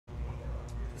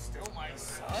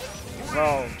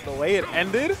Bro, the way it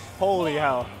ended, holy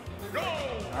hell.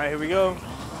 All right, here we go.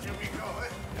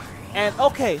 And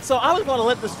okay, so I was gonna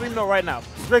let the stream know right now.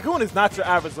 Dreagune is not your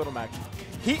average Little Mac.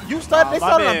 They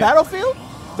started on Battlefield.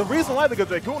 The reason why, because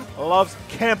Dreagune loves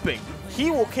camping.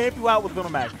 He will camp you out with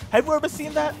Little Mac. Have you ever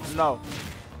seen that? No.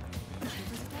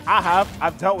 I have.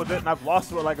 I've dealt with it and I've lost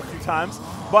to it like a few times,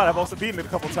 but I've also beaten it a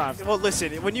couple times. Well,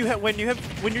 listen, when you're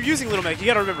using Little Mac, you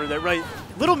gotta remember that, right?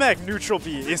 Little Mac neutral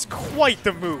B is quite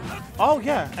the move. Oh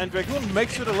yeah, and Dreagune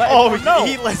makes sure to let everyone know.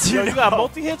 He lets you know. You got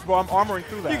multi hits, bro. I'm armoring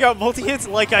through that. You got multi hits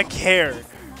like I care.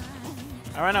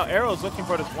 And right now, Aero is looking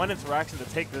for this one interaction to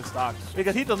take this stock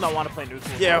because he does not want to play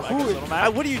neutral. Yeah, Little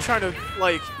Mac. what are you trying to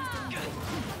like?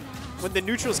 When the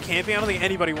neutral's camping, I don't think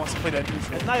anybody wants to play that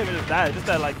neutral. It's not even just that. It's just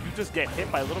that like you just get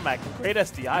hit by Little Mac. Great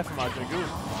SDI from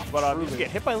Dreagune, but you just get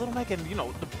hit by Little Mac, and you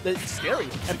know it's scary.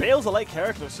 And Bale's a light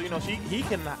character, so you know he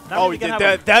can. Oh, he did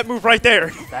that move right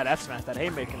there. That F smash, that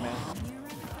haymaker, man.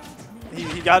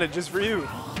 He got it just for you.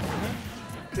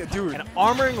 Dude. And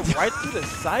armoring right through the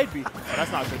side B. Oh,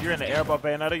 that's not good. You're in the air above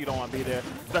Bayonetta. You don't want to be there.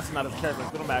 That's not his character.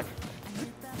 Little Mac.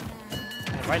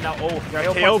 And right now,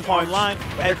 KO punch online.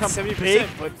 But here comes 70%, big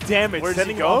but damage. Where does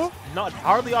he go? Not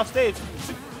hardly off stage.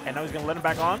 And now he's going to let him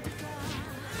back on.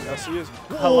 Yes, he is.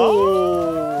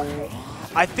 Hello?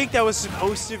 I think that was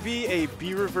supposed to be a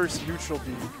B reverse neutral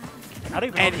B. I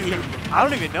don't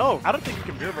even know. I don't think you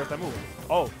can B reverse that move.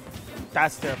 Oh.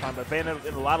 That's terrifying, but Bayonetta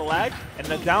in a lot of lag, and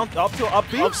then down up to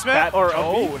up B, up smash, or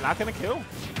oh, not gonna kill.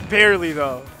 Barely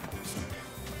though.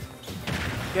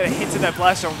 Got a hint of that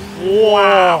blast zone.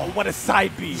 Wow, what a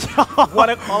side B! What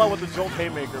a call out with the jolt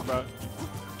haymaker, bro.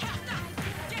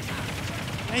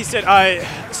 And he said, "I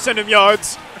send him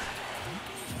yards."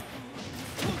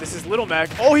 This is Little Mac.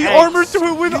 Oh, he armored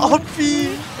through it with up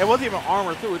B. It wasn't even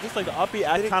armor through. It's just like the up B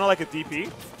acted kind of like a DP.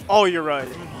 Oh, you're right.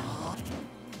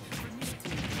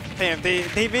 Damn,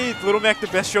 they made Little Mac the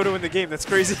best Shoto in the game. That's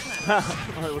crazy.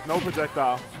 With no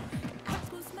projectile.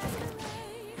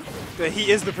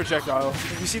 He is the projectile.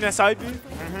 Have you seen that side B?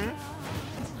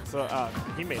 Mm-hmm. So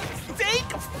he made a mistake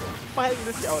fighting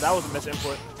this. Oh, that was a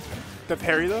misinput. The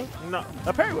parry though? No,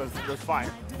 the parry was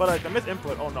fine. But like the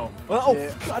misinput, oh no. Oh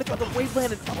yeah. God, he got the wave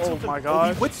landed. Oh my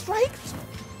God. Witch strike?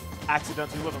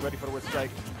 Accidentally, he wasn't ready for the witch strike.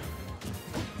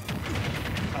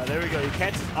 There we go. You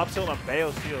can't just up tilt on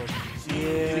Bayo's shield.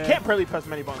 Yeah. You can't really press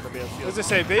many buttons on Bayo's shield. I was gonna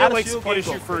say, Bayo likes to punish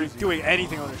you for doing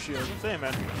anything on her shield. That's what I'm saying,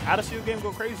 man. Out of shield game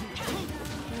go crazy.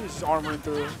 He's just armoring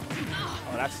through.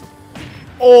 Oh, that's.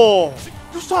 Oh!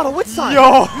 You saw the witch sign.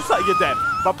 Yo! You saw. You're dead.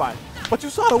 Bye bye. But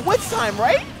you saw the witch sign,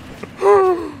 right?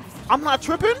 I'm not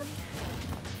tripping.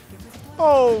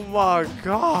 Oh my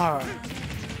God.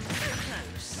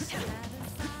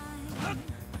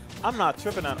 I'm not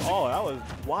tripping at all. That was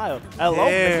wild.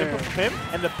 Hello, from him,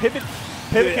 and the pivot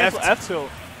cancel F tilt.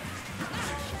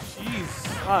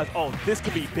 Jeez. Oh, this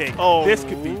could be big. Oh, this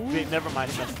could be big. Never mind.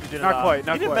 He didn't, not quite.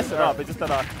 Not he didn't quite. mess it up. It just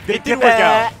that it didn't work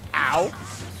out. Ow.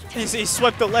 He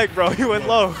swept the leg, bro. He went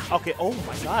low. Okay. Oh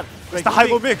my God. It's the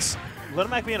high-low mix.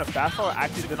 Little Mac being a fast forward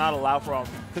actually did not allow for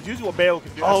because usually what Bayo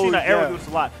can do. I've seen that Aero do this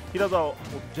a lot. He does a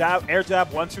jab, air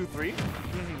jab, 1, 2, 3,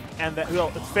 and then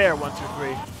it's fair 1, 2,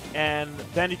 3. And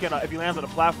then you can, if he lands on the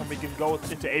platform, he can go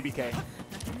into ABK.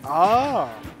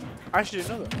 Ah, I actually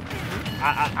didn't know that.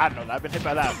 I know that. I've been hit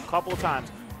by that a couple of times.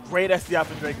 Great SDI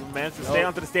for Dreagune, man. To stay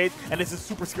onto the stage, and this is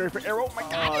super scary for Aero. Oh my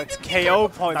God! Oh, it's KO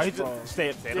punch. No, he just stay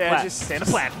in the plat. Just stay in the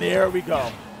plat. There we go.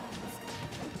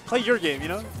 Play your game, you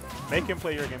know. Make him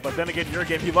play your game, but then again, your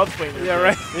game, he loves playing your game. Yeah,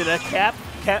 right. In a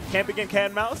can't begin cat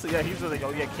and mouse. So yeah, he's just like,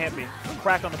 oh yeah, can't be.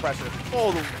 Crack on the pressure.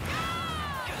 Oh.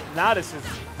 Now this is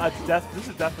death. This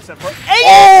is death percent.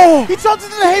 Oh! He jumps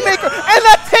into the haymaker, and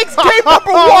that takes game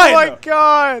number 1. Oh my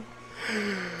God!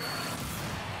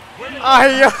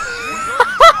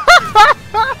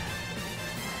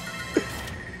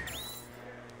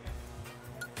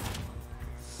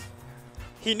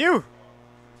 He knew.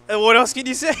 And what else can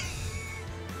you say?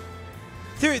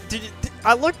 Dude,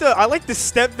 I like the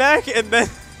step back, and then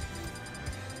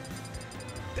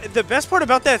the best part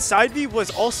about that side B was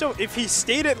also if he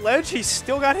stayed at ledge, he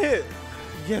still got hit.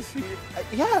 Yes,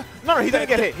 yeah. No, he didn't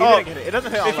get hit. He didn't get hit. It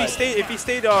doesn't hit on ledge. If he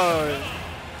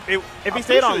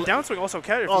stayed on the downswing, also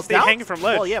counted. If he stayed hanging from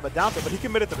ledge. Well, yeah, but downswing. But he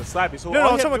committed to the side B. So no,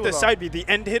 I'm talking about the side B, the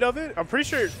end hit of it. I'm pretty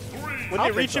sure when they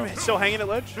reach him, he's still hanging at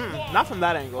ledge. Not from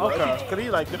that angle. Okay. Because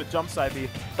he like did a jump side B.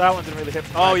 So that one didn't really hit.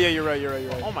 Oh yeah, you're right.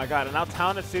 Oh my God! And now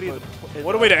Town and City.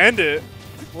 What a way to end it.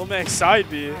 Little Max side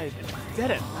B.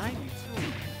 Dead at 92.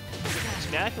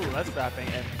 Snackle ledge trapping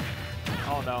and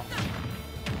oh no.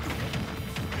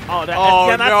 Oh, that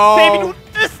cannot save you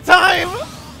this time.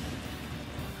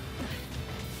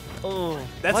 Oh,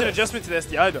 That's an adjustment to the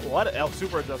SDI, though. What a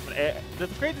super adjustment. The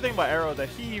crazy thing about Aero is that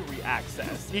he reacts to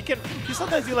S. He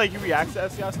sometimes he reacts to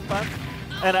SDI sometimes.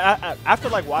 And after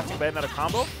like watching Bayonetta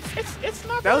combo, it's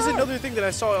not That was hard. another thing that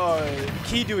I saw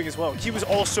Key doing as well. Key was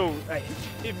also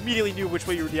immediately knew which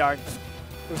way you were DIing.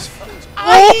 It was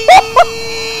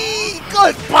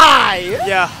Goodbye!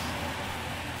 yeah.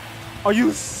 Are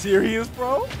you serious,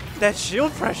 bro? That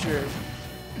shield pressure.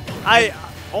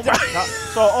 Oh my god.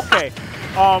 So okay.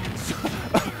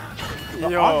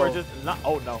 The armor just not.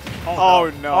 Oh no.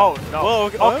 Oh no. Oh no.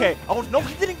 Whoa, okay. Oh no.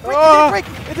 He didn't break. It didn't break.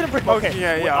 It didn't break. Okay.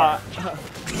 Yeah.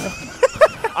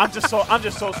 I'm just so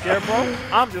scared, bro.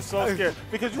 I'm just so scared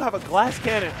because you have a glass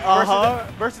cannon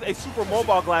versus a super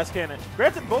mobile glass cannon.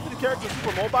 Granted, both of the characters are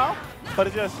super mobile, but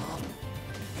it just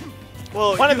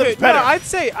one of them is better. No, I'd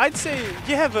say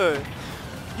you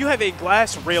have a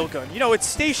glass railgun. You know, it's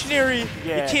stationary.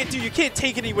 Yeah. You can't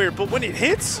take it anywhere. But when it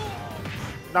hits,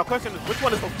 now question is which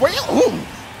one is the rail? Ooh,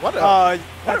 what a, I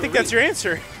think that's your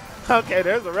answer. Okay,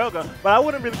 there's a railgun, but I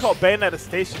wouldn't really call Bayonetta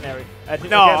stationary.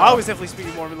 No, I was definitely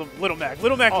speaking more of Little Mac.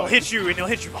 Little Mac will hit you, and he'll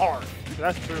hit you hard.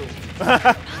 That's true.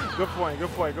 Good point.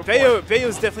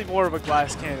 Bayo's definitely more of a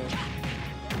glass cannon.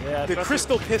 Yeah, the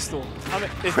crystal pistol.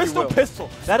 Crystal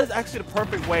pistol. That is actually the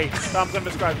perfect way that I'm going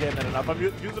to describe Bayonetta. If I'm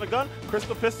using a gun,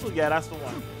 crystal pistol, yeah, that's the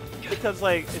one. Because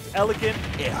like it's elegant,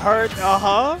 it hurts.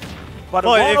 But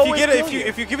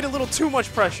if you give it a little too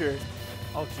much pressure.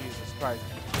 Oh Jesus Christ!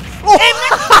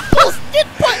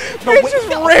 He just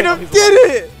random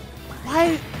did it.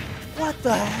 Why? What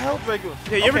the hell, Dreagune?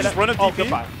 Yeah, you ever just run a DP? Oh,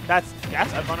 goodbye.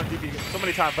 I've run a DP so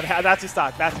many times, but that's your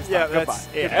stock. That's your stock.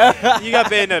 Goodbye. You got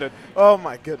Bayonetta. Oh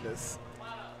my goodness.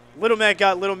 Little Mac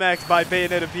got Little Mac by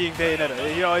Bayonetta being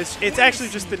Bayonetta. You know, it's actually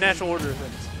just the natural order of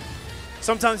things.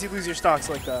 Sometimes you lose your stocks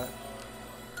like that.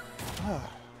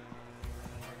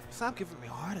 Stop giving me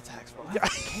heart attacks, bro. I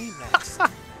came next.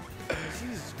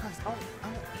 Jesus Christ, I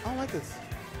don't like this.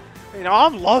 You know,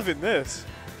 I'm loving this.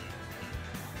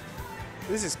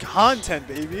 This is content,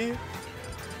 baby.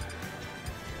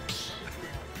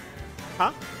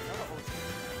 Huh?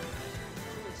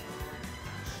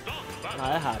 No,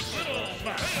 I had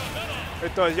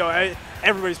it.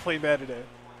 Everybody's playing bad today.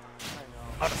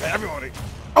 I know. Everybody.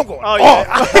 I'm going. Oh,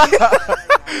 yeah.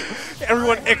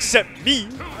 Everyone except me.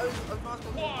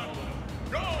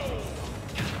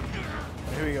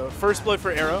 Here we go. First blood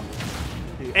for Aero.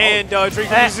 And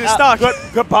Dreagune loses his stock.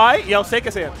 Goodbye. Yo, shake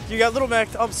his hand. You got Little Mac.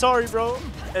 I'm sorry, bro.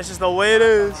 That's just the way it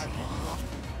is.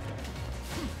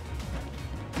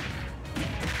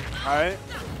 All right.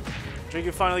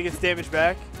 Dreagune finally gets damage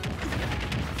back.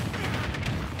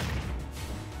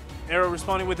 Aero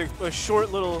responding with a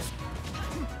short little.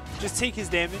 Just take his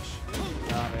damage.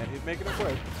 Nah, man, he's making it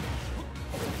quick.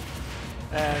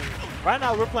 And right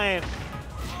now we're playing.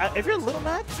 If you're Little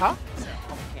Mac, huh?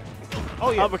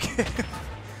 Oh yeah. I'm okay.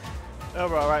 No,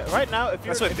 bro. Right now, if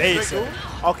you're that's what they say.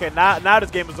 Okay, now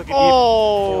this game is looking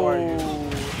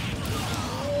even.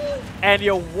 And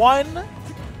your one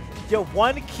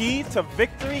key to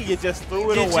victory, you just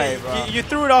threw it away, bro. You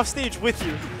threw it off stage with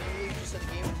you.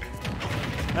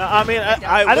 I mean,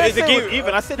 I didn't say it was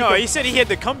even. I said no. He said he had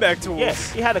the comeback tools.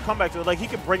 Yes, he had to come back to it. Like he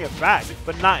could bring it back,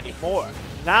 but not anymore.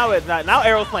 Now it's not. Now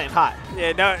Aero's playing hot.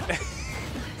 Yeah, now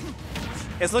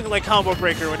it's looking like Combo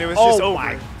Breaker when it was just over. Oh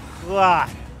my god.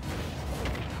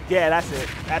 Yeah, that's it.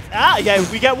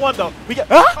 Yeah, we get one though. We get.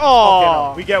 Okay,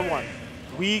 no, we get one.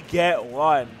 We get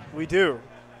one. We do.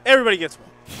 Everybody gets one.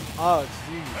 Oh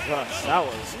Jesus, that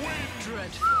was.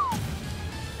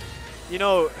 You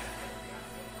know.